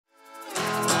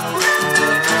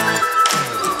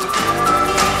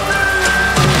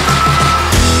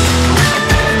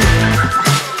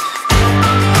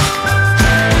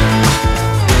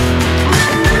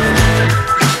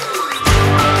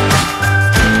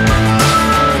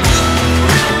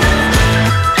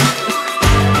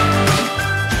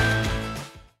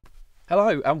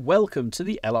Hello and welcome to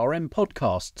the LRM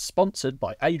podcast, sponsored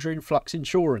by Adrian Flux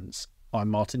Insurance. I'm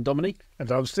Martin Dominy.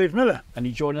 And I'm Steve Miller. And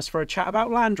you join us for a chat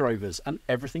about Land Rovers and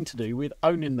everything to do with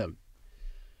owning them.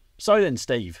 So then,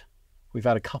 Steve, we've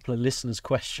had a couple of listeners'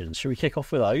 questions. Shall we kick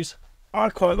off with those? I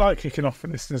quite like kicking off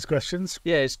with listeners' questions.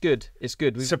 Yeah, it's good. It's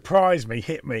good. Surprise me,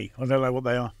 hit me. I don't know what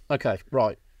they are. Okay,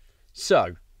 right.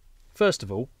 So, first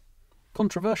of all,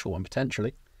 controversial one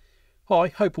potentially. Hi,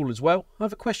 hope all is well. I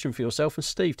have a question for yourself and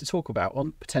Steve to talk about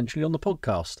potentially on the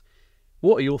podcast.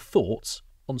 What are your thoughts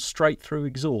on straight-through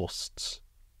exhausts?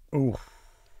 Oh,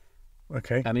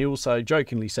 okay. And he also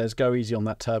jokingly says, go easy on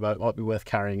that turbo, it might be worth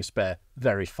carrying a spare.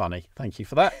 Very funny. Thank you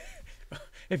for that.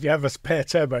 If you have a spare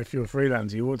turbo for your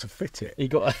Freelander, you want to fit it. You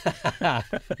got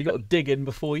to dig in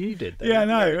before you did. Yeah,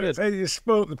 no. You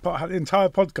spoilt the entire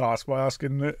podcast by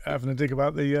having a dig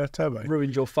about the turbo.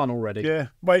 Ruined your fun already. Yeah,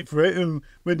 wait for it, and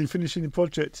when you're finishing your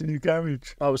project in your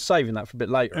garage. I was saving that for a bit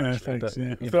later. Actually, thanks.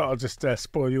 But, I thought I'd just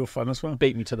spoil your fun as well.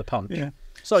 Beat me to the punch. Yeah.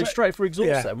 So straight for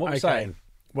exhaust then. What are we saying?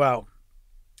 Well,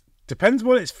 depends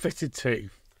what it's fitted to.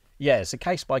 Yeah, it's a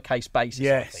case by case basis.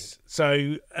 Yes. I think.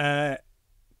 So.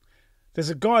 There's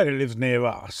a guy that lives near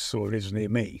us, or lives near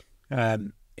me.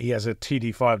 He has a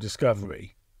TD5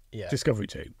 Discovery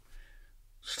 2,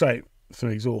 straight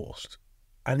through exhaust,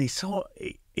 and he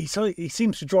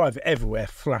seems to drive it everywhere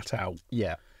flat out.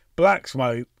 Yeah, black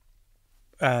smoke,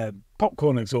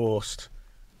 popcorn exhaust,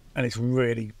 and it's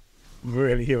really,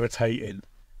 really irritating.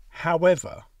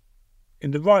 However,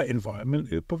 in the right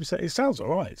environment, you'd probably say it sounds all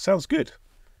right. It sounds good,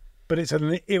 but it's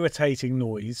an irritating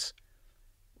noise.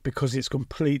 Because it's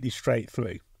completely straight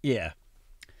through. Yeah.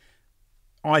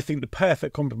 I think the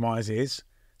perfect compromise is,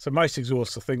 so most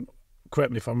exhausts, I think,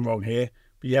 correct me if I'm wrong here,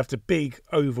 but you have the big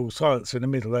oval silencer in the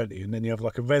middle, don't you? And then you have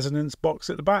like a resonance box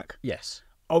at the back. Yes.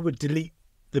 I would delete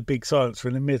the big silencer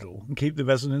in the middle and keep the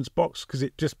resonance box because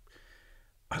it just,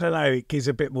 I don't know, it gives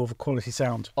a bit more of a quality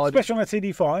sound. Especially on a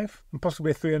TD5 and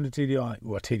possibly a 300 TDI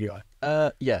or a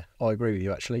TDI. Yeah, I agree with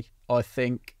you actually. I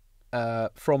think...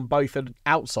 from both an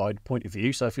outside point of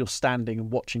view, so if you're standing and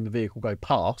watching the vehicle go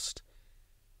past,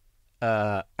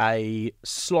 a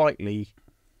slightly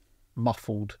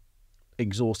muffled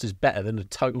exhaust is better than a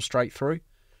total straight through.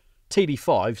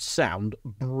 TD5 sound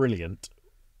brilliant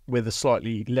with a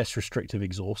slightly less restrictive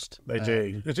exhaust. They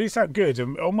do. They do sound good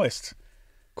and almost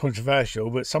controversial,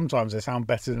 but sometimes they sound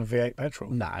better than V8 petrol.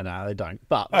 No, they don't.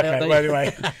 But okay, well,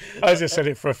 anyway, I just said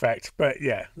it for effect, but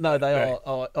yeah. No, they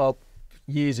are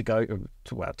years ago,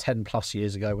 well, 10 plus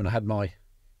years ago, when I had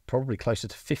probably closer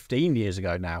to 15 years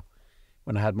ago now,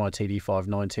 when I had my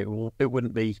TD590, it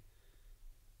wouldn't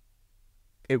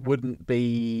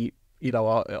be,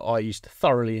 I used to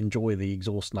thoroughly enjoy the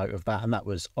exhaust note of that, and that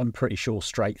was, I'm pretty sure,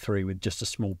 straight through with just a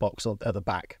small box at the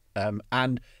back.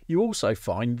 And you also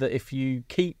find that if you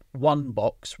keep one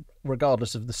box,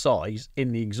 regardless of the size,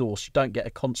 in the exhaust, you don't get a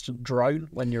constant drone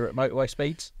when you're at motorway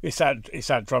speeds. It's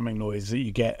that drumming noise that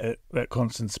you get at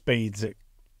constant speeds.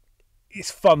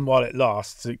 It's fun while it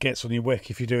lasts. It gets on your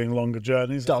wick if you're doing longer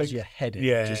journeys. It does your head in.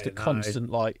 Yeah, just a constant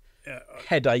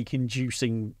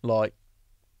headache-inducing low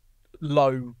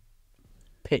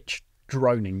pitched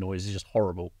droning noise is just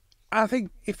horrible. I think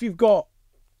if you've got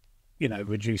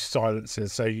reduced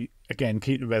silencers, so you, again,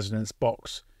 keep the resonance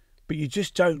box, but you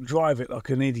just don't drive it like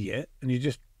an idiot and you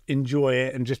just enjoy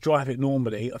it and just drive it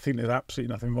normally, I think there's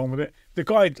absolutely nothing wrong with it. The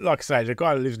guy, like I say, the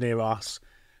guy that lives near us,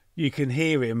 you can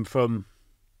hear him from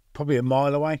probably a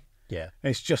mile away. Yeah.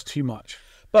 And it's just too much.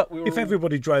 But if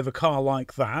everybody drove a car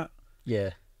like that,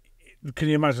 yeah, can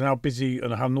you imagine how busy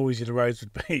and how noisy the roads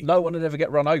would be? No one would ever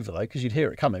get run over, though, because you'd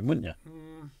hear it coming, wouldn't you?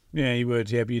 Yeah, you would,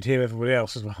 yeah, but you'd hear everybody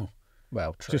else as well.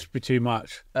 Well, true. Just be too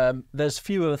much. There's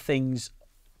fewer things,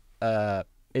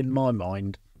 in my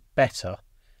mind, better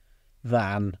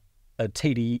than a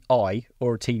TDI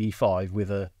or a TD5 with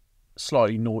a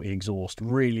slightly naughty exhaust,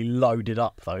 really loaded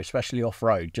up, though, especially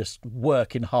off-road, just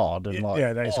working hard. And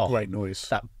yeah, that is great noise.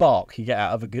 That bark you get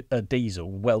out of a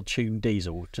diesel, well-tuned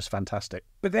diesel, just fantastic.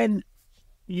 But then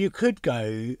you could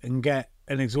go and get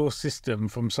an exhaust system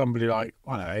from somebody like,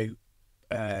 I don't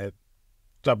know,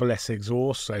 double S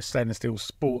exhaust, so stainless steel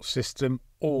sports system,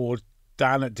 or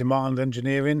down at Demand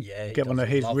Engineering, get one of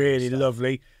his really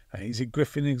lovely. Is it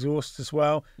Griffin exhaust as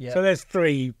well? Yeah. So there's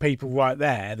three people right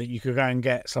there that you could go and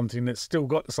get something that's still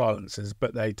got the silencers,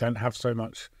 but they don't have so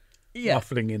much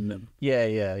muffling in them.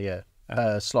 Yeah.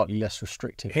 Slightly less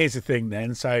restrictive. Here's the thing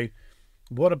then. So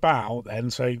what about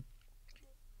then? So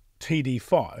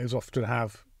TD5s often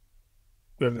have,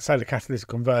 let's say, the catalytic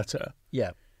converter.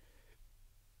 Yeah.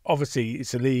 Obviously,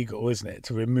 it's illegal, isn't it,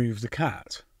 to remove the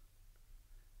cat?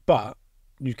 But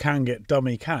you can get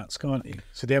dummy cats, can't you?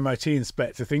 So the MOT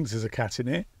inspector thinks there's a cat in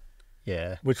it,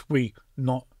 Yeah. which we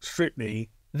not strictly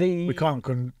we can't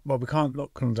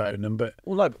not condone them, but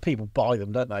Well, no, but people buy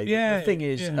them, don't they? Yeah, The thing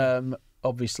is,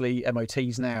 obviously,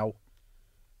 MOTs now,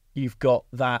 you've got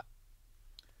that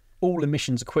all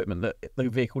emissions equipment that the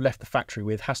vehicle left the factory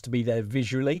with has to be there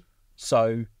visually.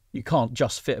 So you can't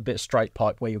just fit a bit of straight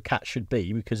pipe where your cat should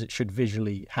be because it should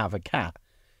visually have a cat.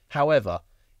 However,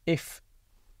 if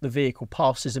the vehicle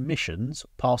passes emissions,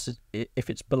 if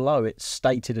it's below its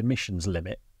stated emissions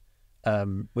limit,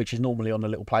 which is normally on a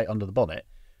little plate under the bonnet,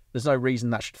 there's no reason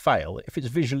that should fail. If it's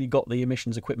visually got the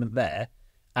emissions equipment there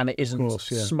and it isn't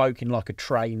smoking like a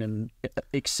train and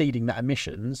exceeding that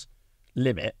emissions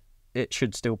limit, it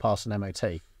should still pass an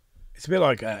MOT. It's a bit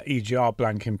like EGR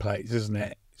blanking plates, isn't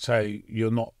it? So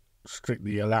you're not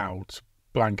strictly allowed to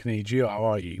blank an EGR,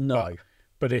 are you? No.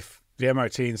 But if the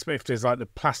MOT, if there's like the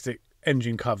plastic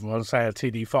engine cover on, say, a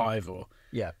TD5 or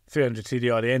 300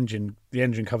 TDI, the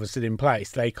engine cover's still in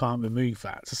place, they can't remove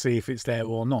that to see if it's there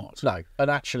or not. No.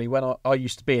 And actually, when I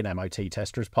used to be an MOT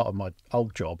tester as part of my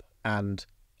old job, and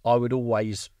I would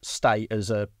always state as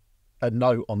a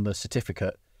note on the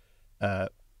certificate,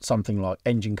 something like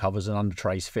engine covers and under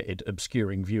trays fitted,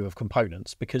 obscuring view of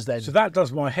components, because then... So that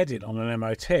does my head in on an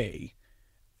MOT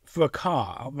for a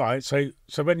car, right? So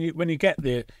when you get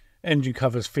the engine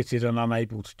covers fitted and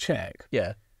unable to check...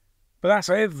 Yeah. But that's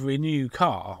every new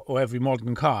car or every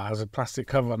modern car has a plastic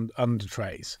cover under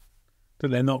trays that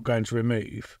they're not going to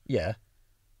remove. Yeah.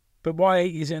 But why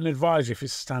is it an advisory if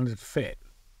it's a standard fit?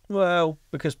 Well,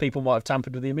 because people might have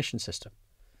tampered with the emission system.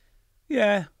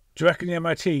 Yeah. Do you reckon the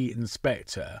MOT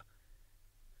inspector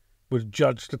would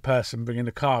judge the person bringing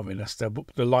the car in as to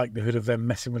the likelihood of them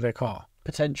messing with their car?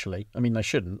 Potentially. I mean, they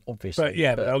shouldn't, obviously.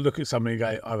 But they'll look at somebody and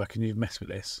go, I reckon you've messed with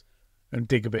this, and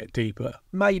dig a bit deeper.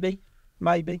 Maybe.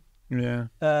 Yeah.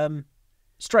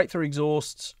 Straight through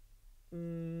exhausts.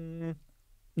 No.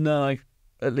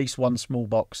 At least one small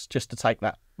box just to take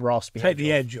that raspy Take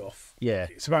the edge off. Yeah.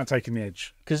 It's about taking the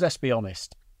edge. Because let's be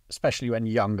honest, especially when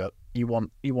you're younger, you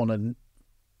want an...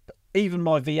 Even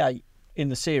my V8 in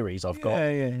the series I've got,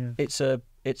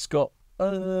 it's got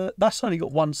that's only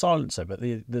got one silencer, but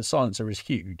the silencer is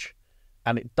huge,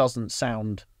 and it doesn't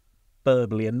sound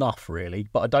burbly enough really.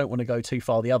 But I don't want to go too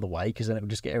far the other way because then it would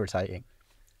just get irritating.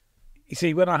 You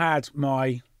see, when I had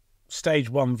my Stage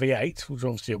 1 V8, which was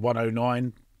obviously a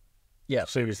 109,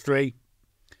 Series 3,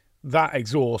 that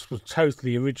exhaust was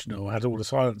totally original, had all the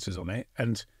silencers on it,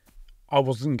 and I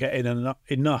wasn't getting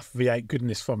enough V8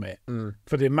 goodness from it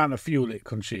for the amount of fuel it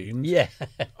consumed. Yeah,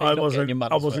 I wasn't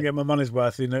getting my money's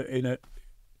worth in a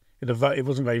it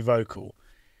wasn't very vocal,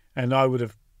 and I would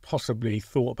have possibly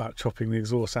thought about chopping the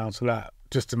exhaust out to that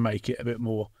just to make it a bit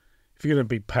more. If you're going to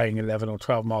be paying 11 or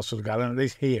 12 miles per gallon, at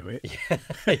least hear it.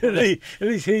 at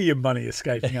least hear your money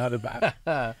escaping out the back.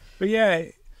 But yeah,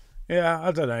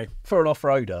 I don't know. For an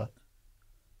off-roader,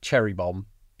 cherry bomb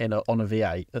on a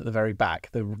V8 at the very back,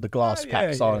 the glass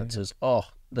pack silencers. Yeah. Oh,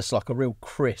 that's like a real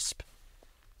crisp,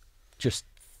 just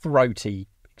throaty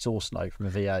exhaust note from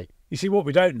a V8. You see, what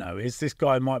we don't know is this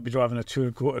guy might be driving a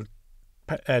 2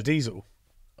 1/4 diesel.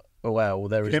 Well,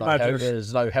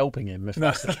 there's no helping him if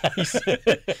that's the case.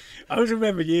 I always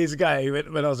remember years ago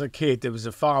when I was a kid, there was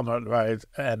a farmer on the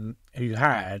road who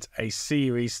had a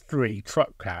Series 3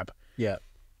 truck cab. Yeah.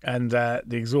 And the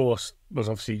exhaust was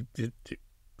obviously, the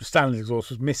standard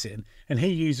exhaust was missing, and he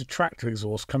used a tractor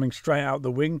exhaust coming straight out the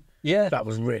wing. Yeah. That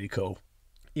was really cool.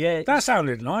 Yeah. That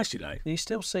sounded nice, you know. You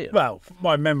still see it? Well,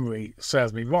 my memory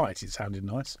serves me right, it sounded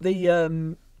nice.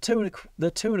 The 2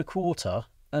 1/4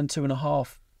 and 2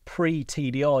 1/2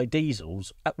 pre-TDI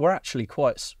diesels were actually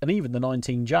quite, and even the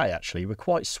 19J actually were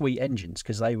quite sweet engines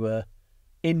because they were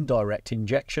indirect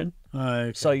injection.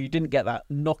 Okay. So you didn't get that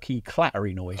knocky,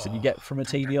 clattery noise that you get from a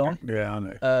TDI. Yeah, I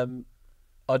know.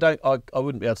 I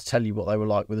wouldn't be able to tell you what they were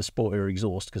like with a sportier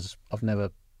exhaust because I've never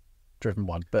driven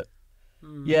one. But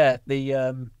yeah,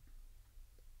 the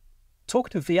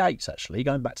talking of V8s actually,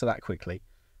 going back to that quickly,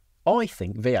 I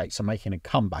think V8s are making a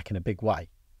comeback in a big way.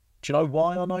 Do you know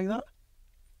why I know that?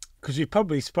 Because you've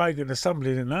probably spoken to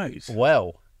somebody that knows.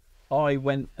 Well, I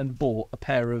went and bought a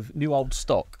pair of new old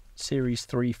stock Series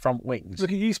 3 front wings.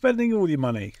 Look at you spending all your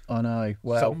money. I know.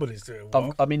 Well, somebody's doing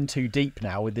well. I'm in too deep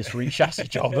now with this chassis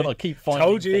job, and I keep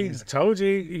finding things. Told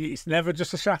you, it's never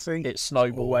just a chassis. It's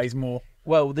snowballed. Always more.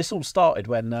 Well, this all started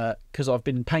when, because I've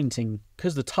been painting,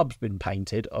 because the tub's been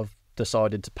painted, I've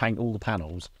decided to paint all the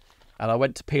panels. And I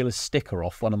went to peel a sticker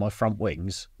off one of my front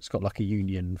wings. It's got like a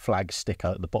Union flag sticker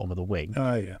at the bottom of the wing.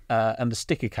 Oh, yeah. And the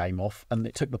sticker came off, and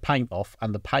it took the paint off,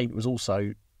 and the paint was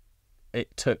also,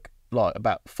 it took like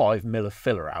about 5 mil of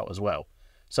filler out as well.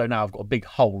 So now I've got a big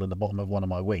hole in the bottom of one of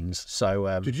my wings.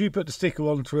 So Did you put the sticker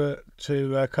on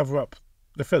to cover up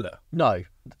the filler? no,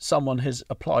 someone has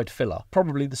applied filler.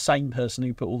 Probably the same person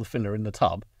who put all the filler in the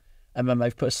tub, and then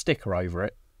they've put a sticker over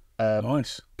it.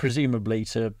 Nice. Presumably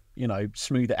to,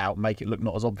 smooth it out and make it look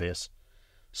not as obvious.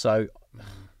 So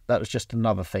that was just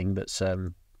another thing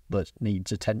that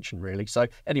needs attention, really. So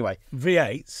anyway,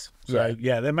 V8s. So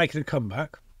yeah, they're making a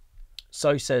comeback.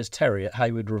 So says Terry at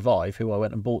Hayward Revive, who I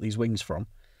went and bought these wings from.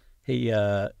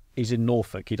 He's in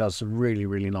Norfolk. He does some really,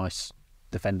 really nice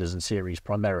Defenders and series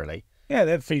primarily. Yeah,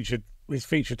 they've featured. He's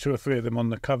featured 2 or 3 of them on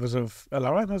the covers of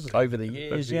LRM, hasn't he? Over the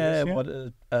years,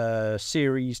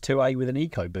 Series 2A with an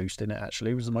EcoBoost in it,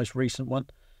 actually, was the most recent one.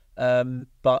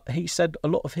 But he said a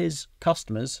lot of his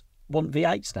customers want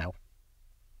V8s now.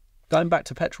 Going back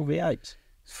to petrol V8s.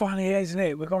 It's funny, isn't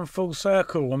it? We've gone full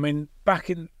circle. I mean, back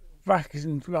in I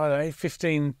don't know,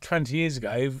 15, 20 years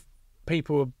ago,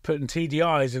 people were putting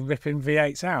TDIs and ripping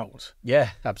V8s out. Yeah,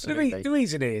 absolutely. The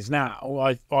reason is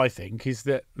now, I think, is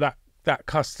that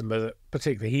customer that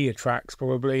particularly he attracts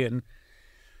probably, and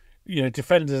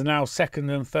Defenders are now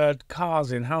 2nd and 3rd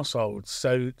cars in households,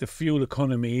 so the fuel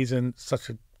economy isn't such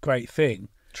a great thing.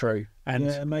 True. And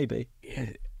yeah, maybe.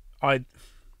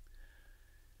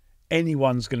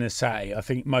 Anyone's going to say, I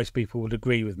think most people would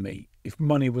agree with me, if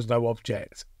money was no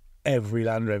object, every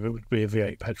Land Rover would be a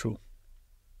V8 petrol.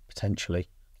 Potentially.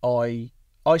 I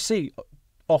see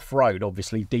off-road,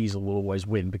 obviously, diesel will always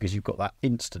win because you've got that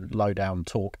instant low-down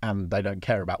torque and they don't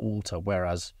care about water,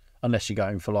 whereas unless you're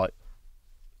going for, like,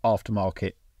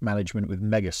 aftermarket management with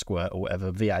Mega Squirt or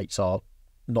whatever, V8s are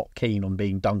not keen on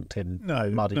being dunked in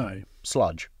muddy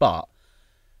sludge. But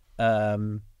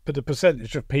the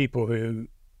percentage of people who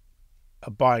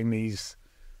are buying these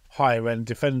higher-end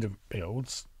Defender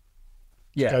builds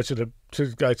to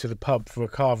go to the pub for a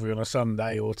carvery on a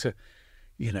Sunday, or to,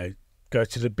 go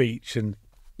to the beach and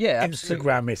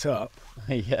Instagram it up.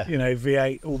 Yeah.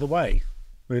 V8 all the way,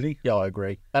 really. Yeah, I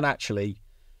agree. And actually,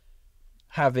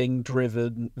 having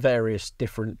driven various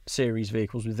different series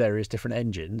vehicles with various different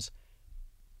engines,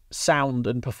 sound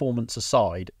and performance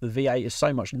aside, the V8 is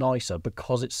so much nicer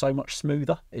because it's so much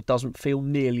smoother. It doesn't feel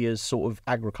nearly as sort of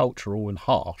agricultural and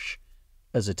harsh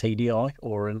as a TDI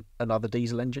or another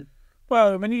diesel engine.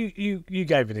 Well, I mean, you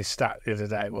gave me this stat the other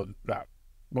day.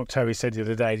 What Terry said the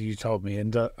other day, you told me,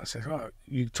 and I said,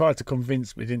 you tried to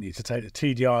convince me, didn't you, to take the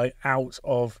TDI out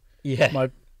of my...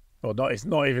 Well, it's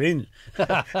not even in.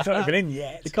 It's not even in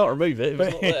yet. You can't remove it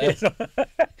if it's not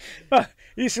there.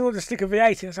 You saw the sticker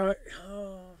V8, and I was like,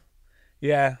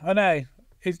 yeah, I know.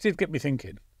 It did get me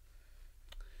thinking.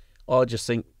 I just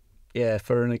think, I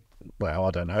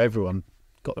don't know. Everyone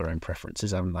got their own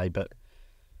preferences, haven't they? But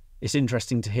it's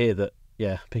interesting to hear that,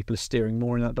 people are steering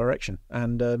more in that direction.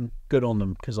 And good on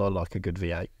them, because I like a good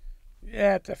V8.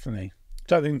 Yeah, definitely.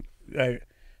 Don't think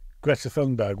Greta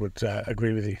Thunberg would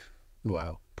agree with you.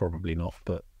 Well, probably not,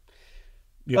 but...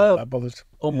 You're not that bothered.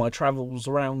 On my travels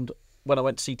around, when I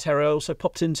went to see Terry, I also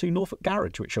popped into Norfolk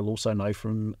Garage, which you'll also know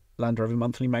from Land Rover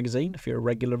Monthly magazine, if you're a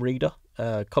regular reader.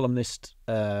 Columnist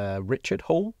Richard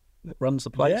Hall that runs the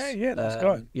place. Yeah, that's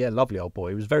great. Yeah, lovely old boy.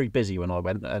 He was very busy when I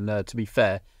went, and to be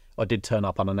fair, I did turn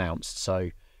up unannounced, so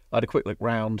I had a quick look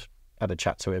round, had a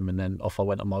chat to him, and then off I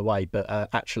went on my way. But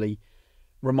actually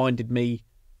reminded me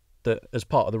that as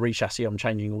part of the rechassis, I'm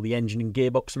changing all the engine and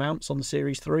gearbox mounts on the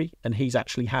Series 3, and he's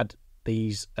actually had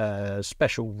these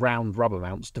special round rubber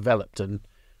mounts developed and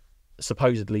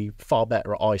supposedly far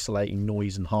better at isolating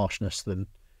noise and harshness than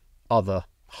other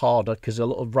harder, because a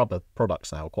lot of rubber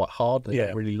products now are quite hard, they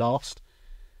don't really last.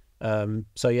 I'm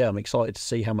excited to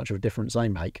see how much of a difference they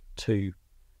make to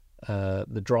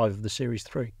the drive of the Series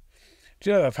 3. Do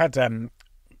you know, I've had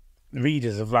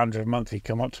readers of Land Rover Monthly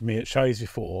come up to me at shows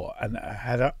before and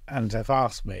have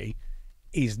asked me,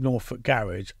 is Norfolk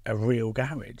Garage a real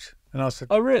garage? And I said,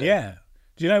 oh really? Yeah.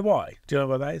 Do you know why? Do you know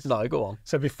what that is? No, go on.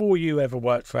 So before you ever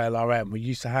worked for LRM, we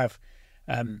used to have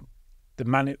the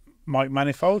Mike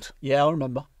Manifold. Yeah, I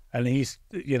remember. And he's,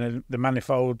 the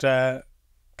Manifold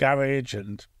garage,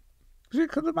 and was it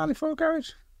called the Manifold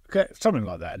Garage? Okay, something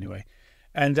like that anyway.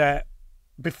 And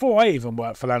before I even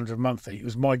worked for Land Rover Monthly, it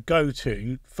was my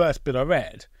go-to first bit I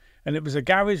read, and it was a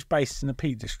garage based in the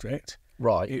Peak District.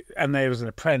 Right. And there was an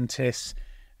apprentice,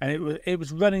 and it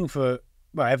was running for,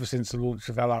 ever since the launch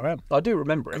of LRM. I do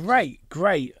remember it.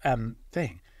 Great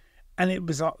thing. And it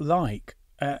was like,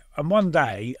 and one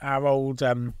day our old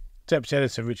deputy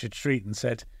editor, Richard Streeton,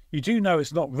 said, you do know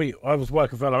it's not real. I was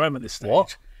working for LRM at this stage.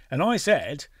 What? And I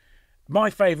said, my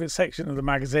favourite section of the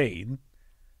magazine,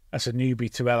 as a newbie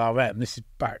to LRM, this is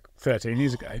back 13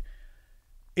 years ago,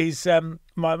 is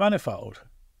my manifold.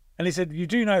 And he said, "You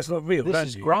do know it's not real, This don't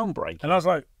is you?" groundbreaking. And I was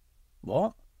like,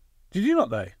 "What? Did you not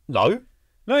know?" No.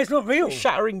 No, it's not real. You're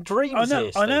shattering dreams I know.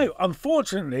 here, I know. Steve.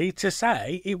 Unfortunately, to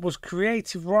say it was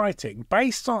creative writing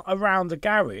based on around the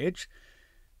garage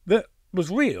that was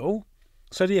real.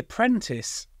 So the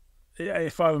apprentice,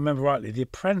 if I remember rightly, the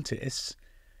apprentice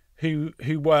who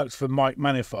worked for Mike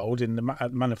Manifold in the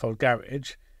at Manifold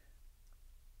Garage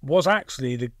was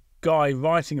actually the guy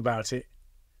writing about it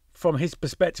from his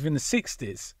perspective in the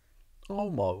 60s. Oh,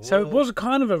 my word. So it was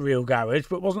kind of a real garage,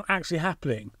 but wasn't actually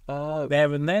happening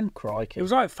there and then. Crikey. It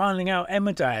was like finding out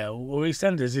Emmerdale or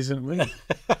EastEnders isn't real.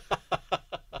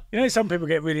 You know, some people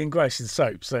get really engrossed in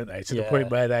soaps, don't they? To the point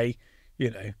where they,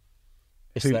 you know,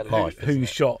 It's their life. who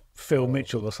shot Phil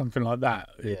Mitchell or something like that,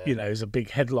 you know, is a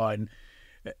big headline.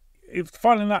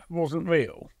 Finding that wasn't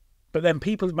real. But then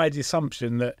people made the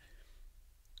assumption that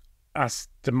as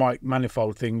the Mike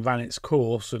Manifold thing ran its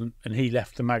course and he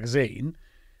left the magazine,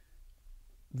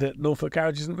 that Norfolk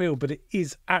Garage isn't real, but it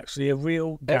is actually a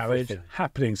real garage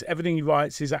happening. So everything he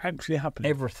writes is actually happening.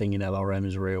 Everything in LRM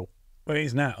is real. Well, it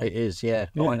is now. It is, yeah.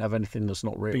 I don't have anything that's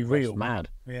not real. Be real. That's mad.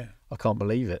 Yeah. I can't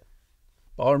believe it.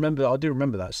 But I do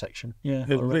remember that section. Yeah.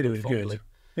 It was really, really good.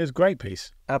 It was a great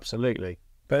piece. Absolutely.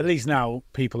 But at least now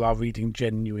people are reading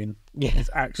genuine. Yeah. It's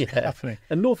actually happening.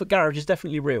 And Norfolk Garage is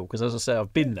definitely real because, as I say,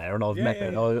 I've been there and I've met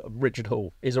him. Richard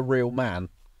Hall is a real man.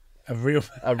 A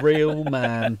real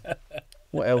man.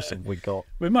 What else have we got?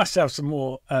 We must have some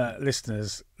more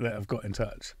listeners that have got in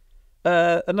touch.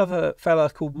 Another fella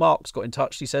called Mark's got in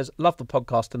touch. He says, "Love the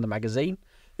podcast and the magazine."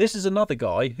 This is another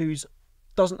guy who's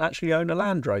doesn't actually own a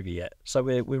Land Rover yet, so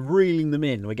we're reeling them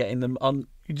in. We're getting them on.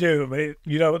 You do.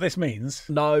 You know what this means?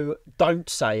 No, don't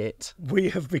say it. We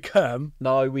have become.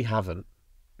 No, we haven't.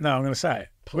 No, I'm going to say it.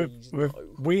 Please,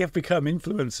 we have become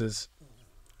influencers.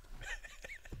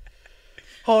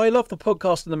 Hi, I love the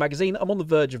podcast and the magazine. I'm on the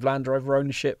verge of Land Rover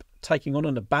ownership, taking on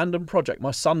an abandoned project my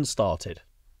son started.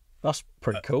 That's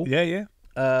pretty cool. Yeah.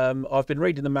 I've been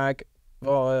reading the mag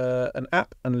via an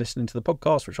app and listening to the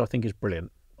podcast, which I think is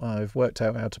brilliant. I've worked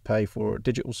out how to pay for a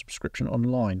digital subscription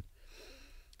online.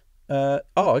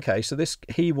 Okay. So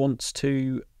he wants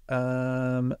to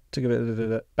give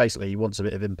it basically he wants a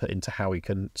bit of input into how he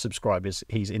can subscribe.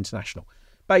 He's international.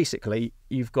 Basically,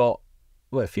 you've got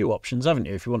a few options, haven't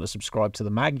you? If you want to subscribe to the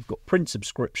mag, you've got print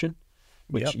subscription,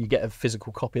 which you get a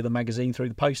physical copy of the magazine through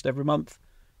the post every month.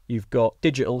 You've got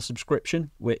digital subscription,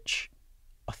 which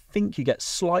I think you get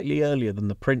slightly earlier than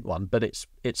the print one, but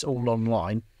it's all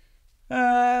online.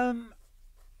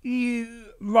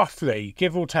 You roughly,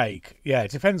 give or take,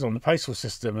 it depends on the postal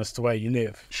system as to where you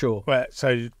live. Sure.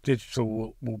 So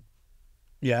digital will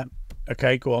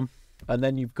okay, go on. And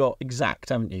then you've got Exact,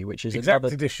 haven't you? Which is Exact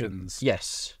editions.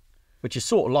 Yes, which is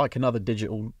sort of like another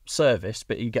digital service,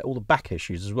 but you get all the back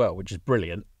issues as well, which is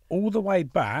brilliant. All the way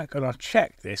back, and I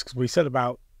checked this because we said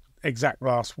about Exact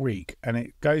last week, and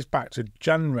it goes back to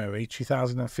January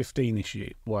 2015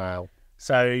 issue. Wow.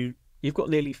 So you've got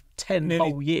nearly 10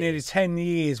 whole years. Nearly 10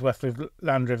 years worth of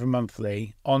Land Rover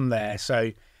Monthly on there.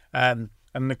 So, and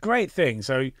the great thing,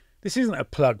 so this isn't a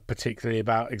plug particularly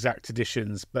about Exact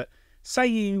editions, but say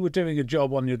you were doing a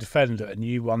job on your Defender and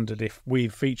you wondered if we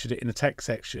featured it in the tech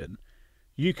section,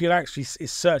 you could actually,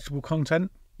 it's searchable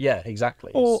content. Yeah,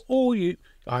 exactly. Or you,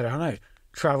 I don't know,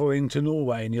 travelling to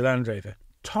Norway in your Land Rover.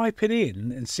 Type it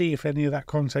in and see if any of that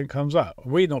content comes up.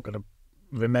 We're not going to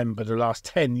remember the last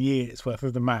 10 years worth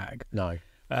of the mag. No.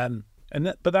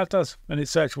 But that does, and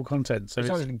it's searchable content. So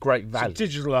it's actually great value. It's a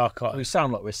digital archive. We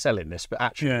sound like we're selling this, but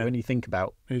actually, when you think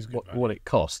about what it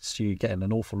costs, you're getting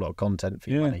an awful lot of content for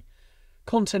your money.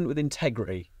 Content with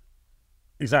integrity.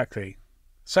 Exactly.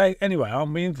 So anyway,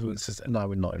 aren't we influencers? No,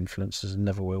 we're not influencers and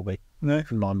never will be. No.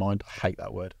 In my mind, I hate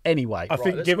that word. Anyway, I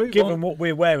think given what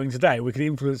we're wearing today, we can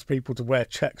influence people to wear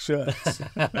check shirts.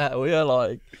 We are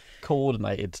like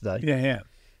coordinated today. Yeah.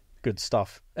 Good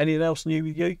stuff. Anything else new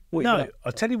with you? No,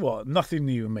 I'll tell you what, nothing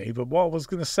new with me, but what I was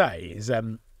going to say is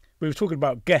we were talking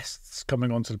about guests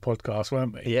coming onto the podcast,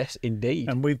 weren't we? Yes, indeed.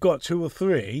 And we've got 2 or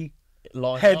 3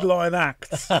 headline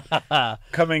acts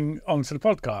coming onto the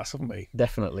podcast, haven't we?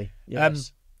 Definitely.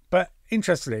 Yes. But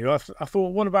interestingly, I thought,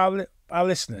 what about our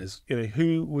listeners? You know,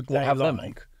 who would they have them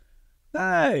like?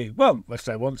 No, well, if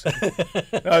they want to.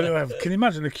 Can you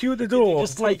imagine the queue at the door?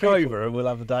 Just take over and we'll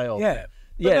have a day off. Yeah.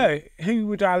 But no, who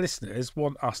would our listeners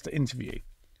want us to interview?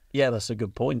 Yeah, that's a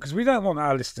good point. Because we don't want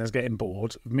our listeners getting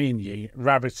bored of me and you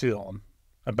rabbiting on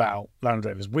about Land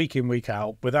Rovers week in, week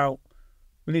out without.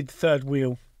 We need the third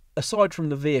wheel. Aside from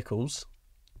the vehicles,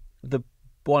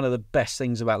 one of the best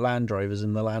things about Land Rovers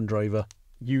and the Land Rover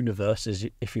universe is,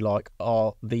 if you like,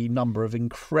 are the number of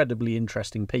incredibly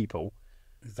interesting people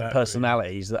Exactly.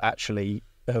 personalities that actually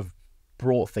have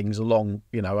brought things along,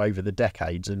 over the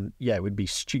decades. And yeah, it would be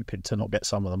stupid to not get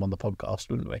some of them on the podcast,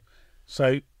 wouldn't we?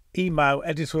 So email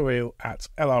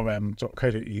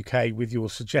editorial@lrm.co.uk with your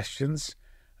suggestions.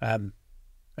 And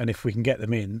if we can get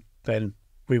them in, then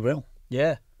we will.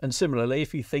 Yeah. And similarly,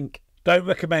 if you think... Don't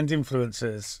recommend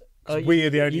influencers. We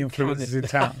are the only influencers in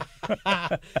town.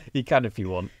 You can if you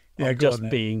want. Yeah, I'm just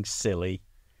being silly.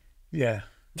 Yeah.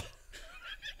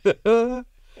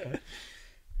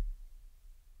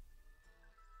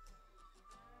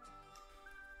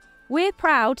 We're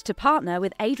proud to partner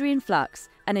with Adrian Flux,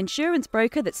 an insurance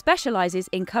broker that specialises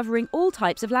in covering all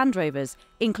types of Land Rovers,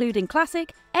 including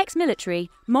classic, ex-military,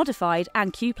 modified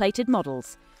and Q-plated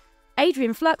models.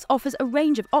 Adrian Flux offers a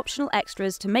range of optional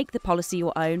extras to make the policy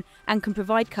your own and can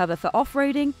provide cover for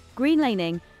off-roading, green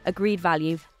laning, agreed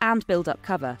value and build-up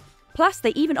cover. Plus,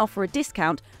 they even offer a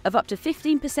discount of up to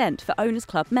 15% for Owners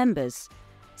Club members.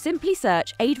 Simply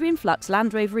search Adrian Flux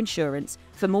Land Rover Insurance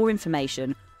for more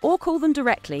information or call them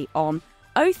directly on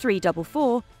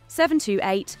 0344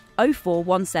 728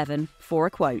 0417 for a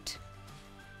quote.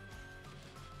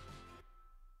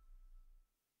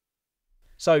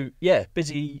 So, yeah,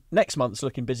 busy. Next month's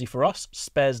looking busy for us.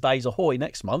 Spares Days ahoy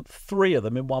next month. 3 of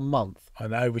them in 1 month. I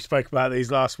know, we spoke about these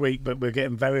last week, but we're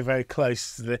getting very, very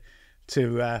close to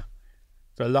the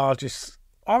largest...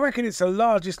 I reckon it's the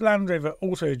largest Land Rover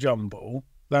auto jumble,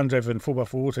 Land Rover and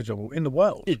 4x4 auto jumble in the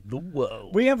world. In the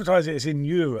world. We advertise it as in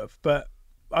Europe, but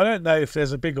I don't know if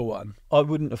there's a bigger one. I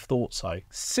wouldn't have thought so.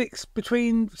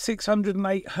 Between 600 and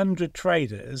 800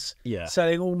 traders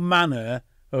selling all manner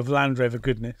of Land Rover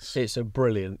goodness. It's a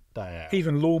brilliant day out.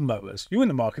 Even lawnmowers. You're in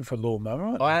the market for a lawnmower,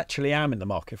 aren't you? I actually am in the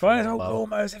market for There's old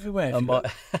lawnmowers everywhere.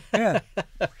 Yeah.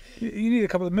 You need a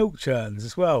couple of milk churns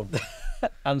as well.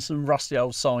 And some rusty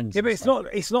old signs. Yeah, but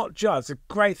it's not just. The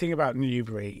great thing about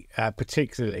Newbury,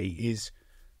 particularly, is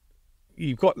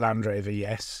you've got Land Rover,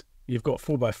 yes. You've got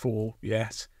 4x4,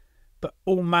 yes. But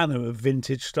all manner of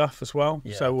vintage stuff as well.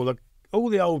 Yeah. So all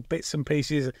the old bits and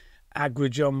pieces,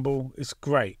 agri-jumble, it's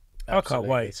great. Absolutely. I can't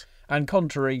wait. And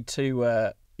contrary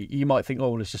to, you might think,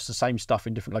 oh, it's just the same stuff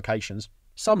in different locations.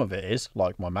 Some of it is,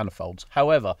 like my manifolds.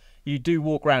 However, you do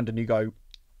walk around and you go,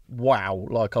 wow,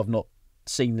 like I've not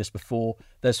seen this before.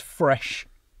 There's fresh,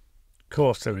 of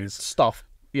course there is, stuff,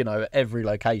 at every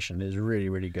location is really,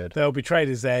 really good. There'll be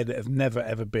traders there that have never,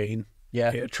 ever been.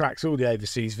 Yeah. It attracts all the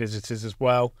overseas visitors as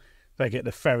well. They get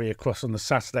the ferry across on the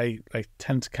Saturday. They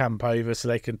tend to camp over so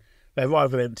they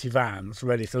arrive with empty vans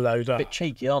ready to load up. A bit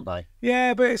cheeky, aren't they?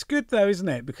 Yeah, but it's good though, isn't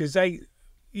it? Because But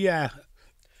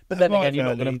then again, you're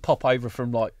not going to pop over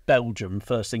from like Belgium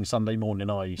first thing Sunday morning,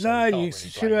 are you? So no,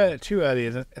 it's too early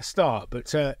a start.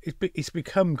 But it's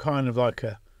become kind of like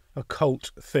a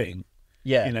cult thing.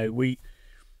 Yeah, we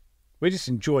just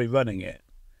enjoy running it.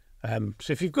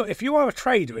 So if you are a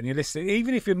trader and you're listening,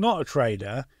 even if you're not a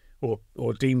trader or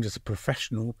deemed as a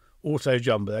professional auto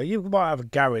jumper, you might have a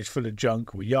garage full of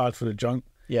junk or a yard full of junk.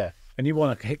 Yeah, and you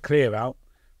want to hit clear out.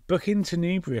 Book into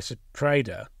Newbury as a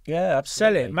trader. Yeah,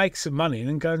 absolutely. Sell it, make some money, and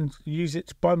then go and use it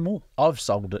to buy more. I've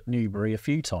sold at Newbury a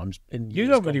few times.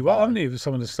 You've done really well, haven't you, with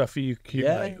some of the stuff you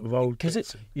accumulate of old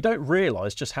because you don't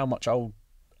realise just how much old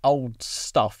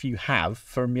stuff you have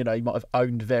from, you might have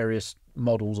owned various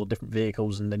models or different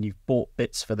vehicles, and then you've bought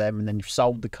bits for them, and then you've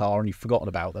sold the car and you've forgotten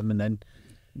about them, and then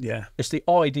it's the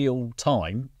ideal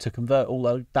time to convert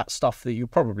all that stuff that you'll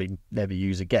probably never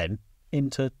use again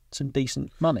into some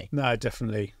decent money. No,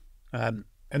 definitely. And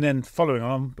then following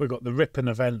on, we've got the Ripon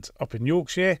event up in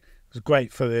Yorkshire. It was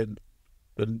great for the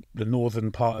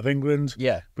northern part of England.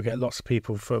 Yeah. We get lots of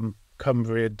people from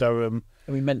Cumbria, Durham.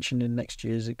 Are we mentioning next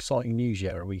year's exciting news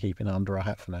yet, or are we keeping it under our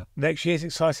hat for now? Next year's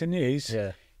exciting news?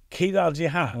 Yeah. Keep that under your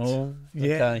hat. Oh, okay.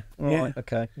 Yeah. All right,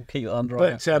 okay. We'll keep it under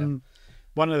our hat. But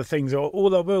one of the things,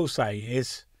 all I will say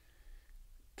is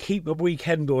keep a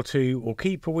weekend or two, or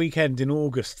keep a weekend in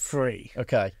August free.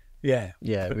 Okay. Yeah.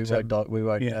 Yeah, but we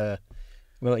won't.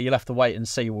 Well, you'll have to wait and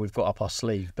see what we've got up our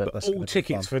sleeve. But that's all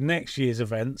tickets for next year's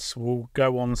events will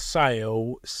go on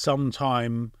sale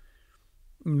sometime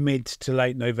mid to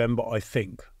late November, I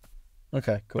think.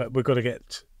 Okay, cool. But we've got to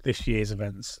get this year's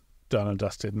events done and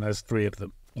dusted, and there's 3 of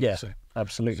them. Yeah,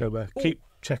 absolutely. So keep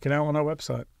checking out on our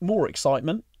website. More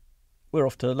excitement. We're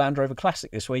off to Land Rover Classic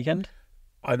this weekend.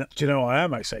 Do you know, I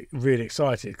am actually really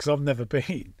excited because I've never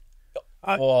been.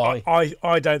 Why?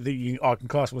 I don't think I can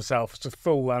class myself as a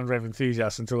full Land Rover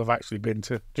enthusiast until I've actually been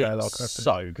to JLR. It's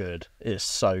so good. It's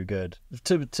so good.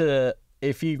 To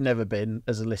if you've never been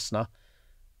as a listener,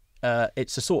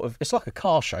 it's like a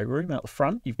car showroom out the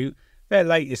front. Their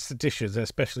latest editions, their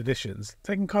special editions,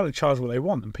 they can kind of charge what they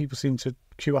want, and people seem to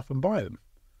queue up and buy them.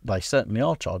 they certainly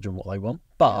are charging what they want.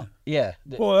 But yeah,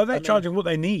 Well, they're charging what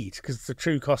they need, because the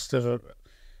true cost of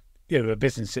a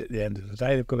business at the end of the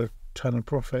day, they've got to turn a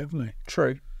profit, haven't they?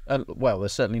 True. And well, they're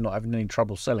certainly not having any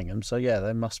trouble selling them. So yeah,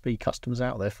 there must be customers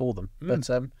out there for them. But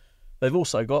they've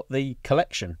also got the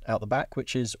collection out the back,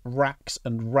 which is racks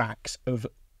and racks of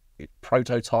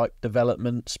prototype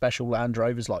development, special Land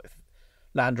Rovers, like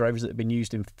Land Rovers that have been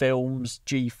used in films,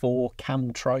 G4,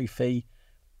 Camel Trophy.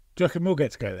 Do you reckon we'll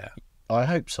get to go there? I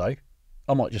hope so.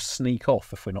 I might just sneak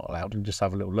off if we're not allowed and just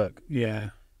have a little look. Yeah.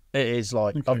 It is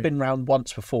like, Okay. I've been round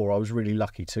once before. I was really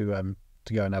lucky to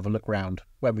go and have a look round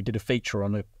when we did a feature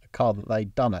on a car that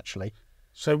they'd done, actually.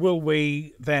 So we'll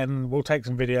take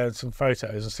some videos and some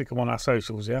photos and stick them on our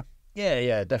socials, yeah?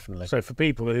 Yeah, definitely. So for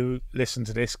people who listen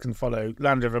to this, can follow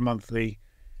Land Rover Monthly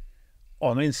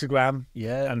on Instagram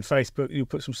and Facebook. You'll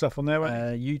put some stuff on there,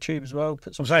 won't you? YouTube as well.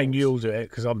 Put some I'm saying shorts. you'll do it,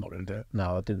 because I'm not going to do it.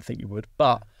 No, I didn't think you would.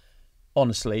 But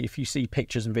honestly, if you see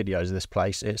pictures and videos of this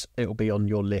place, it'll be on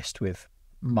your list with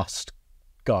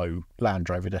must-go Land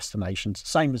Rover destinations.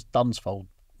 Same as Dunsfold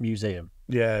Museum.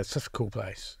 Yeah, it's such a cool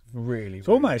place. Really, It's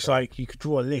almost like you could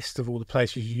draw a list of all the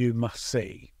places you must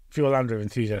see. If you're a Land Rover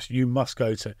enthusiast, you must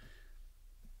go to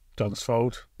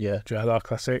Dunsfold, Yeah, JLR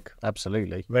Classic,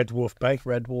 absolutely. Red Dwarf Bay.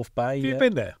 Red Wharf Bay. Have you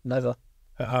been there? Never.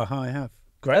 I have.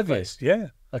 Great Have you? place. Yeah,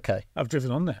 Okay. I've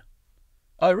driven on there.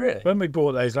 Oh, really? When we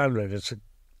bought those Land Rovers,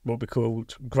 what we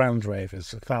called ground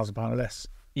rovers, £1,000 or less,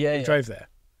 Yeah, we yeah. drove there.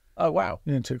 Oh, wow.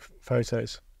 Yeah, and took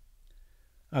photos.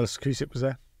 Alice Cusick was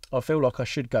there. I feel like I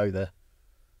should go there.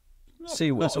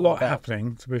 See what's Not a lot about.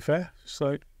 happening, to be fair.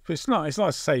 So it's nice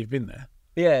to say you've been there.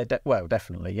 Yeah,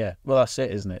 definitely, yeah. Well, that's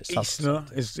it, isn't it?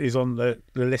 Eastner is on the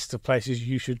list of places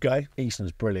you should go.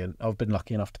 Eastner's brilliant. I've been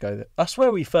lucky enough to go there. That's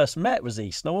where we first met, was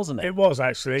Eastner, wasn't it? It was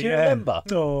actually. Do you yeah. remember?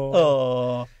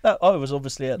 Oh, I was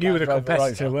obviously at you that were the Rover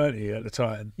competitor, Rover. weren't you, at the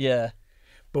time? Yeah.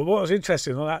 But what was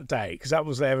interesting on that day, because that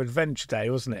was their adventure day,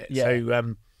 wasn't it? Yeah.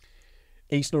 So,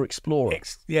 Eastner Explorer.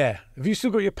 yeah. Have you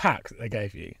still got your pack that they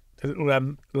gave you? The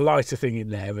little lighter thing in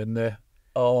there, and the.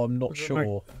 Oh, I'm not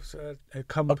sure.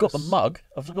 I've got the mug.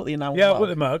 I've got the enamel Yeah, mug. I've got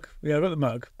the mug. Yeah, I've got the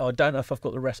mug. Oh, I don't know if I've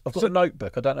got the rest. I've got the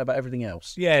notebook. I don't know about everything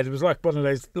else. Yeah, there was like one of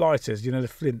those lighters, the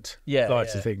flint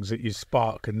lighter yeah. things that you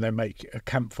spark and they make a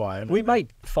campfire. We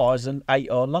made fires and ate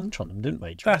our lunch on them, didn't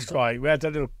we? Do you That's remember? right. We had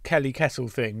that little Kelly kettle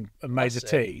thing and made That's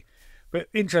the tea. But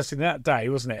interesting that day,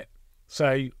 wasn't it?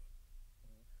 So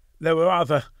there were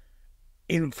other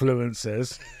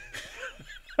influencers.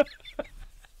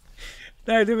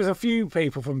 No, there was a few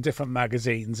people from different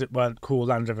magazines that weren't called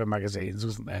Land Rover magazines,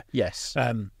 wasn't there? Yes.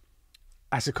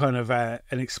 As a kind of an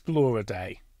explorer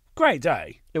day. Great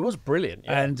day. It was brilliant.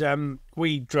 Yeah. And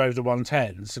we drove the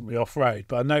 110s and we off-road.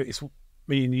 But I noticed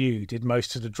me and you did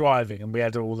most of the driving, and we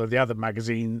had all of the other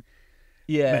magazine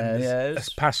members as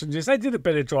passengers. They did a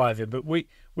bit of driving, but we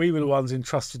were the ones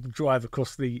entrusted to drive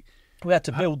across the... We had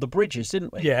to build the bridges,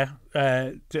 didn't we? Yeah,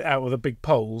 out with the big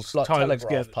poles, Like tie them telegraph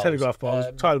together, poles. telegraph poles,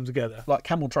 tie them together. Like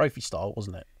Camel Trophy style,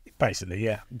 wasn't it? Basically,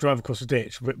 yeah. Drive across the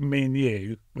ditch, but me and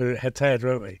you were head to head,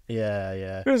 weren't we? Yeah,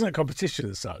 yeah. It wasn't a competition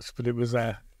as such, but it was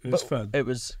fun. It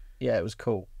was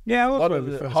cool. Yeah, One of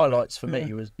the highlights for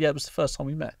me was it was the first time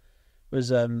we met.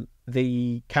 Was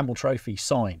the Camel Trophy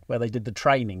sign where they did the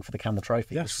training for the Camel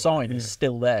Trophy. That's the sign right, is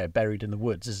still there, buried in the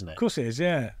woods, isn't it? Of course it is,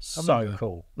 yeah. So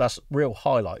cool. That's a real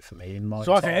highlight for me in my.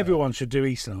 So I think everyone should do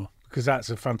Eastnor, because that's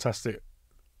a fantastic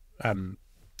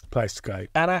place to go.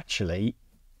 And actually,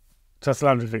 So that's the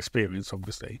Land Rover experience,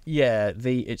 obviously. yeah,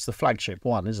 it's the flagship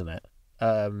one, isn't it?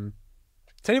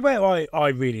 Tell you where I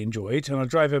really enjoyed, and I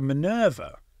drove a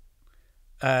Minerva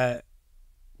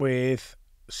with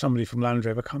somebody from Land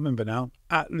Rover, I can't remember now,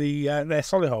 at their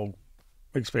Solihull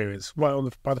experience, right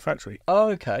by the factory. Oh,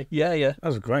 okay. Yeah, yeah. That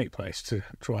was a great place to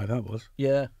try, that was.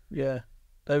 Yeah, yeah.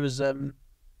 There was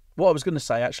what I was going to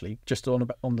say actually, just on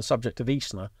the subject of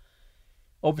Eastner.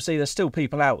 Obviously, there's still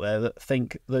people out there that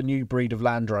think the new breed of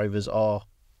Land Rovers are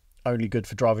only good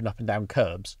for driving up and down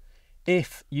curbs.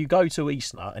 If you go to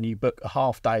Eastner and you book a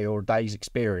half day or a day's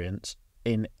experience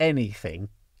in anything,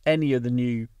 any of the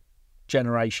new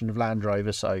generation of Land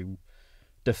Rover, so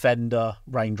Defender,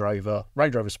 Range Rover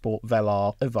Sport,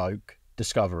 Velar, Evoque,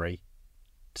 Discovery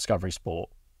Sport,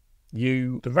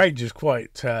 The range is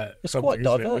quite... it's quite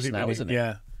diverse now, isn't it?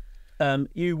 Yeah.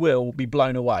 You will be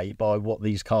blown away by what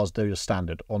these cars do as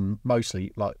standard on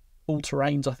mostly like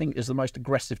all-terrains. I think is the most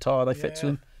aggressive tyre they fit to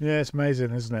them. Yeah, it's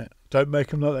amazing, isn't it? Don't make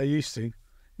them like they used to.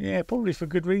 Yeah, probably for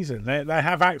good reason. They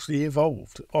have actually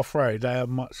evolved. Off-road, they are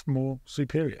much more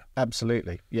superior.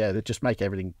 Absolutely. Yeah, they just make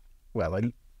everything... Well,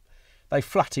 they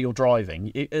flatter your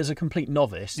driving. As a complete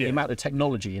novice, the amount of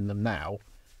technology in them now,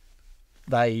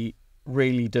 they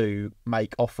really do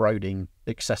make off-roading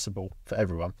accessible for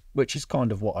everyone, which is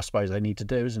kind of what I suppose they need to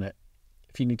do, isn't it?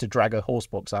 If you need to drag a horse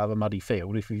box out of a muddy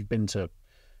field, if you've been to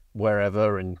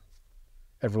wherever and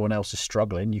everyone else is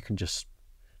struggling, you can just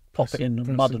pop it in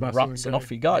the mud and ruts and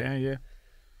off you go.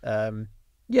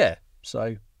 Yeah.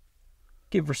 So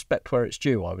give respect where it's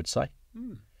due, I would say.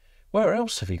 Where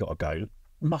else have you got to go?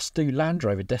 Must-do Land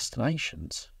Rover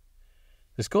destinations.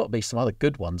 There's got to be some other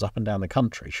good ones up and down the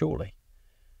country, surely.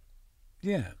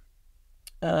 Yeah.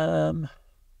 Phil?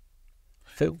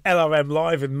 LRM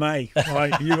Live in May.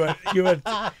 Right, you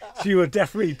were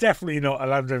definitely not a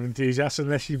Land Rover enthusiast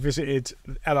unless you visited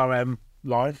LRM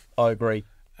Live. I agree.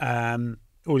 All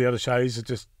the other shows are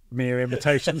just mere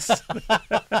imitations.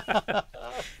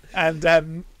 and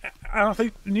I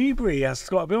think Newbury has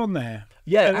got to be on there.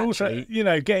 Yeah, and actually,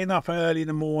 also, getting up early in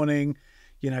the morning,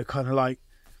 kind of like.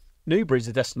 Newbury's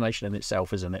a destination in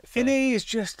itself, isn't it? It is,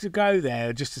 just to go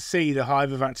there, just to see the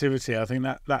hive of activity. I think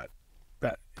that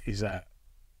is a.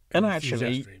 And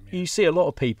actually, you see a lot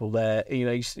of people there.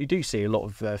 You do see a lot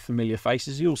of familiar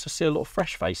faces. You also see a lot of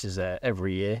fresh faces there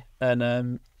every year.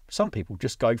 And some people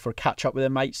just go for a catch up with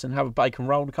their mates and have a bacon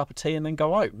roll and a cup of tea and then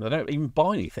go home. They don't even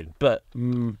buy anything. But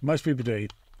most people do.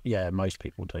 Yeah, most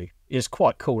people do. It's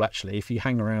quite cool, actually, if you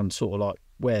hang around sort of like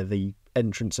where the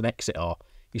entrance and exit are.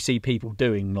 You see people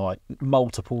doing like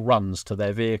multiple runs to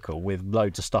their vehicle with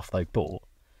loads of stuff they've bought.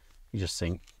 You just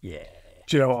think, yeah.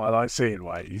 Do you know what I like seeing,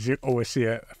 Wade? You always see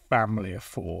a family of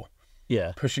 4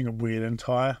 pushing a wheel and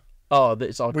tyre. Oh,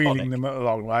 it's iconic. Wheeling them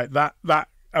along, right?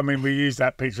 I mean, we use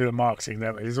that picture of marketing,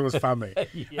 don't we? It's always family.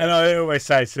 And I always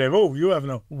say to them, oh, you're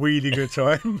having a really good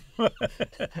time. I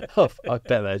bet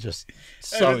they're just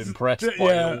so impressed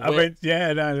by your wit.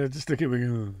 They just look at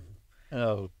me.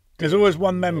 Oh. There's always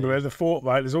one member of the 4,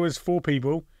 right? There's always 4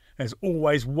 people. There's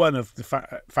always one of the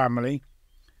family,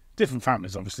 different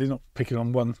families, obviously, not picking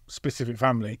on one specific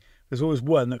family. There's always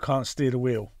one that can't steer the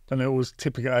wheel, and they're always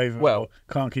tipping it over. Well,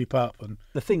 can't keep up. And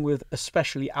the thing with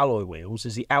especially alloy wheels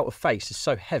is the outer face is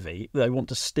so heavy they want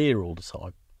to steer all the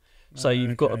time. So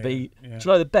you've got to be. Yeah. Do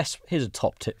you know the best? Here's a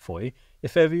top tip for you: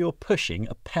 if ever you're pushing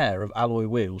a pair of alloy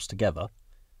wheels together,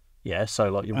 so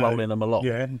like you're rolling them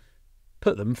along.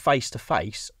 Put them face to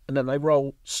face, and then they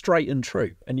roll straight and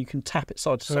true, and you can tap it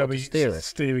side to side to steer it.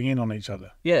 Steering in on each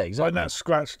other. Yeah, exactly. Won't that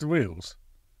scratch the wheels?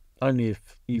 Only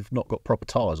if you've not got proper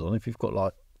tyres on. If you've got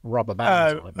like rubber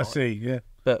bands on it. I see, yeah.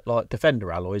 But like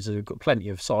Defender alloys have got plenty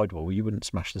of sidewall. You wouldn't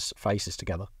smash the faces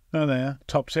together. Oh, there.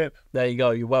 Top tip. There you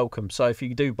go. You're welcome. So if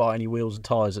you do buy any wheels and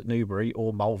tyres at Newbury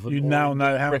or Malvern, you now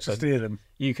know how to steer them.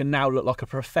 You can now look like a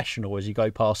professional as you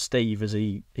go past Steve, as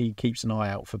he keeps an eye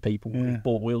out for people who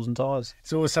bought wheels and tyres.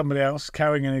 It's always somebody else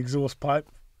carrying an exhaust pipe.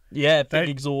 Yeah, big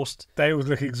exhaust. They always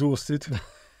look exhausted.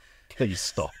 Please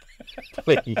stop.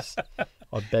 Please.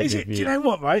 I beg of you. Do you know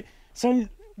what, right? So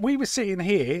we were sitting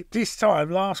here this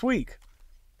time last week,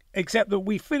 except that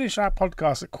we finished our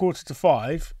podcast at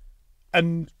 4:45,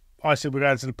 and I said we're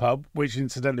going to the pub, which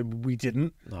incidentally we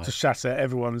didn't, to shatter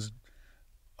everyone's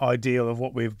ideal of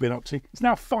what we've been up to. It's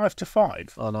now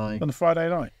 5:05 I know. on a Friday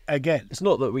night again. It's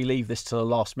not that we leave this to the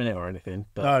last minute or anything,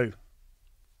 but No.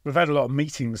 We've had a lot of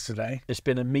meetings today. It's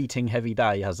been a meeting-heavy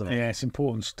day, hasn't it? Yeah, it's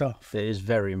important stuff. It is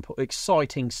very important.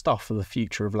 Exciting stuff for the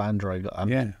future of Land Rover.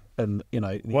 And, and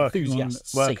the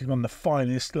enthusiasts working on the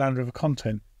finest Land Rover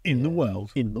content in the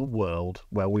world. In the world.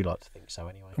 Well, we like to think so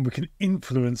anyway. And we can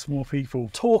influence more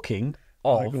people. Talking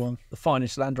of the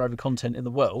finest Land Rover content in the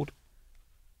world,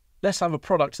 let's have a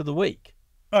product of the week.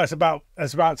 Oh, it's about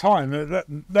time.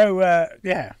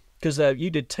 Because you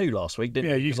did 2 last week,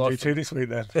 didn't you? Yeah, you can do 2 this week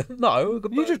then. No.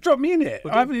 You just dropped me in it.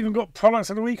 I haven't even got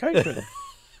products of the week open.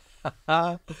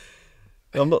 I'm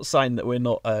not saying that we're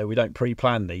not. We don't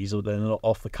pre-plan these, or they're not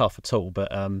off the cuff at all. But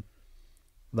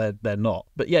they're not.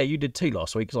 But yeah, you did 2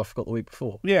 last week because I forgot the week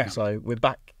before. Yeah. So we're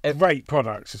back. Great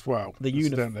products as well.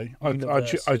 I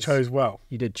chose well.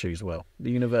 You did choose well. The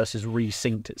universe has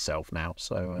resynced itself now.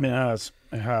 So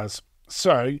it has.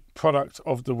 So, product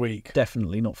of the week.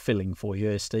 Definitely not filling for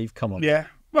you, Steve. Come on. Yeah.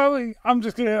 Well, I'm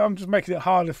just making it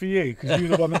harder for you because you're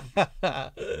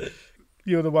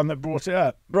the one that brought it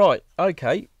up. Right.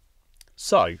 Okay.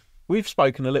 So we've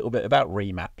spoken a little bit about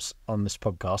remaps on this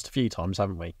podcast a few times,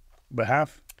 haven't we? We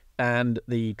have. And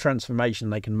the transformation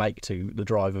they can make to the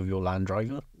drive of your Land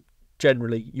Rover,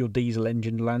 generally your diesel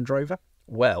engine Land Rover.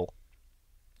 Well,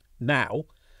 now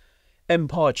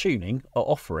Empire Tuning are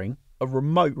offering a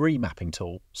remote remapping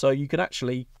tool, so you can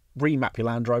actually remap your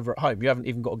Land Rover at home. You haven't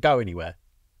even got to go anywhere.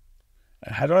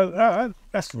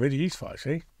 That's really useful,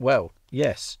 actually. Well,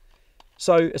 yes.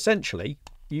 So essentially,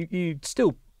 you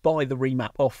still buy the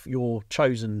remap off your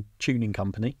chosen tuning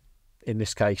company, in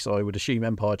this case, I would assume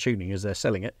Empire Tuning as they're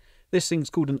selling it. This thing's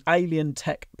called an Alien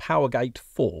Tech Powergate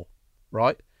 4,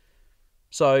 right?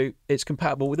 So it's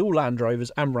compatible with all Land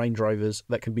Rovers and Range Rovers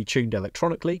that can be tuned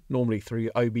electronically, normally through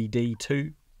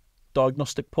OBD2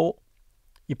 diagnostic port.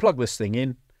 You plug this thing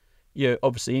in, you're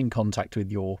obviously in contact with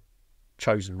your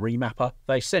chosen remapper.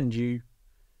 You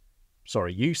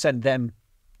send them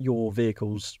your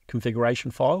vehicle's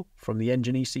configuration file from the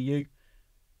engine ECU.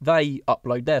 They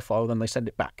upload their file, then they send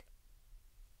it back.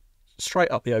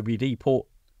 Straight up the OBD port,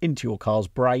 into your car's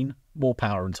brain, more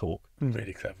power and torque.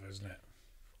 Really clever, isn't it?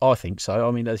 I think so.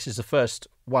 I mean, this is the first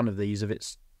one of these of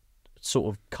its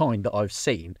sort of kind that I've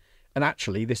seen. And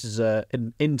actually, this is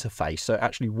an interface, so it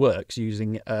actually works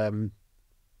using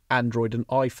Android and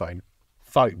iPhone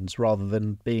phones rather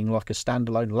than being like a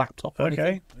standalone laptop. Or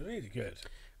anything. Really good.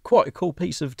 Quite a cool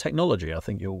piece of technology, I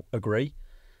think you'll agree.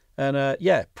 And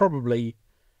probably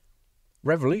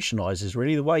revolutionises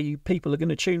really the way people are going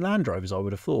to tune Land Rovers, I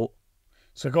would have thought.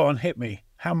 So go on, hit me.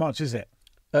 How much is it?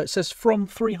 It says from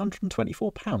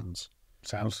 £324.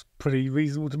 Sounds pretty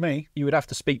reasonable to me. You would have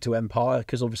to speak to Empire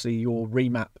because obviously your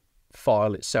remap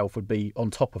file itself would be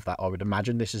on top of that, I would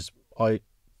imagine. This is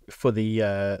for the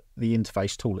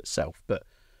interface tool itself, but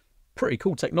pretty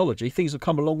cool technology. Things have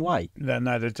come a long way.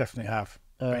 No, they definitely have.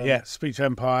 But yeah, speak to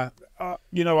Empire.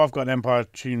 I've got an Empire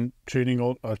tune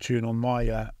on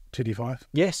my TD5.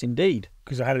 Yes, indeed.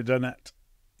 Because I had it done at.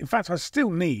 In fact, I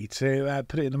still need to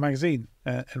put it in the magazine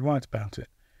and write about it.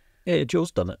 Yeah,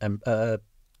 Jules done it.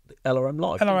 LRM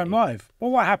Live. LRM Live.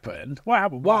 Well, what happened?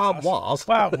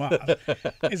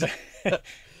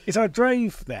 Is I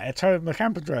drove there, towed my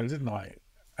camper trailer, didn't I?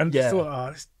 And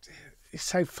thought, it's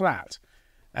so flat.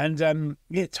 And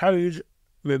it towed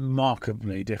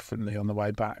remarkably differently on the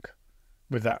way back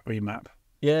with that remap.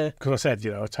 Yeah. Because I said,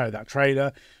 I towed that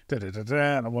trailer, and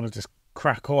I want to just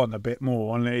crack on a bit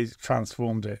more, and it's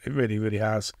transformed it. It really, really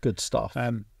has. Good stuff.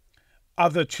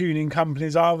 Other tuning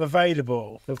companies are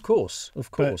available. Of course.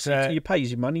 But, you pay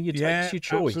your money, you take your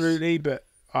choice. Absolutely, but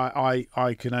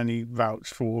I can only vouch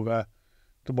for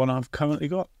the one I've currently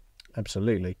got.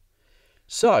 Absolutely.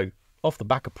 So, off the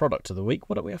back of product of the week,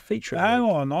 what do we have featuring? Hang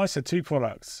on, I said 2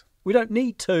 products. We don't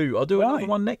need 2. I'll do another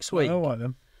one next week. All right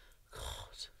then.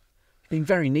 God, you've been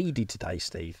very needy today,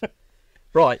 Steve.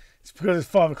 Right. It's because it's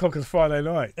 5 o'clock on Friday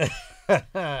night.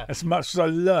 As much as I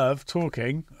love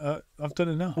talking, I've done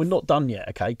enough. We're not done yet,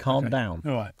 okay? Calm down.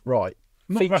 All right. Right.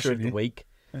 Feature of the week.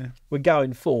 Yeah. We're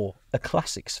going for a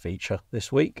classics feature this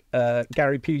week.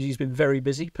 Gary Pusey's been very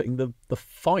busy putting the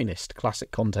finest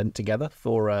classic content together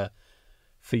for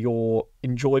your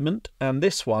enjoyment. And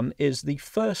this one is the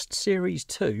first Series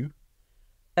 2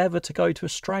 ever to go to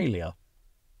Australia.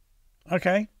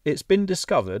 Okay. It's been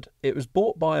discovered. It was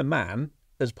bought by a man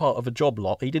as part of a job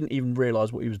lot. He didn't even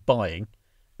realise what he was buying.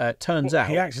 Turns out...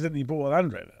 He accidentally bought a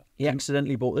Land Rover? He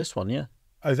accidentally bought this one, yeah.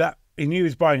 Oh, he knew he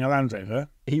was buying a Land Rover?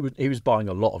 He was buying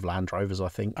a lot of Land Rovers, I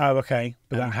think. Oh, okay.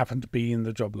 But that happened to be in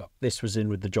the job lot. This was in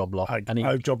with the job lot.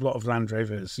 Job lot of Land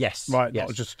Rovers. Yes. Right, yes.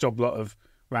 not just a job lot of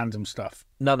random stuff.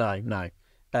 No.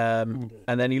 And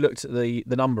then he looked at the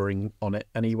numbering on it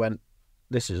and he went,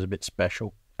 this is a bit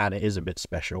special. And it is a bit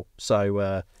special.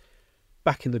 So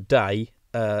back in the day,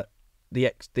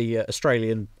 the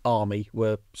Australian Army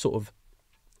were sort of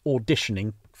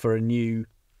auditioning for a new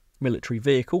military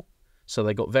vehicle. So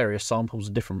they got various samples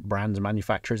of different brands and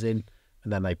manufacturers in,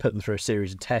 and then they put them through a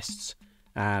series of tests,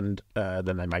 and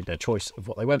then they made their choice of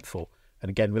what they went for. And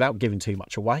again, without giving too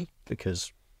much away,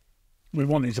 because we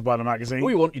want you to buy the magazine.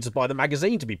 We want you to buy the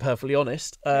magazine, to be perfectly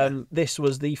honest. This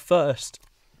was the first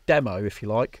demo, if you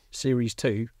like, Series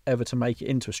 2 ever to make it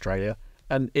into Australia,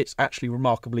 and it's actually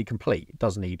remarkably complete. It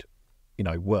does need,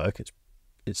 work.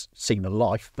 It's seen a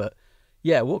life, but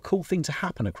yeah, what a cool thing to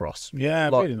happen across. Yeah,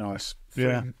 really nice.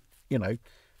 Yeah. A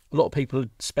lot of people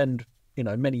spend,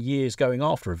 many years going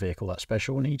after a vehicle that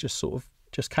special, and he just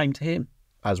came to him.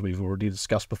 As we've already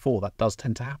discussed before, that does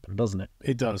tend to happen, doesn't it?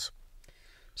 It does.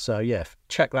 So yeah,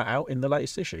 check that out in the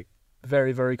latest issue.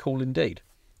 Very, very cool indeed.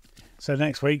 So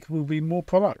next week will be more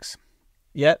products.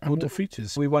 Yeah, and more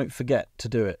features. We won't forget to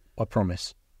do it, I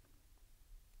promise.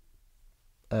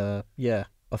 Yeah,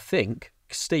 I think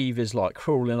Steve is like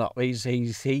crawling up.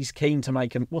 He's keen to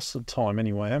make what's the time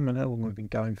anyway? How long have we been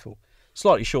going for?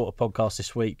 Slightly shorter podcast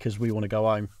this week because we want to go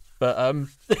home. But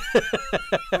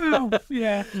well,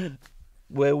 yeah,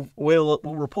 we'll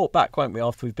report back, won't we?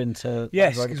 After we've been to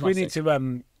because we need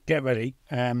to get ready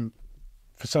for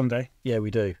Sunday. Yeah,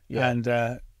 we do. Yeah, and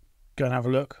go and have a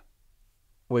look.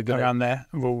 We're going around there.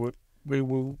 And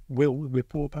we'll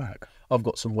report back. I've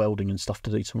got some welding and stuff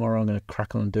to do tomorrow. I'm going to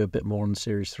crack on and do a bit more on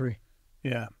Series 3.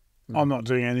 Yeah. I'm not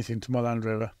doing anything to my Land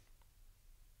Rover.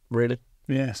 Really?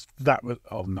 Yes, that was.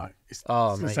 Oh no!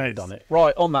 Mate, you've done it.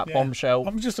 Right, on that bombshell.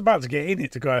 I'm just about to get in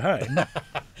it to go home.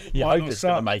 You hope it's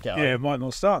going to make it home. Yeah, it might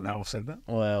not start now. I've said that.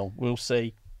 Well, we'll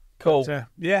see. Cool. But,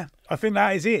 I think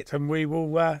that is it, and we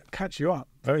will catch you up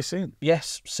very soon.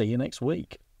 Yes, see you next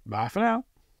week. Bye for now.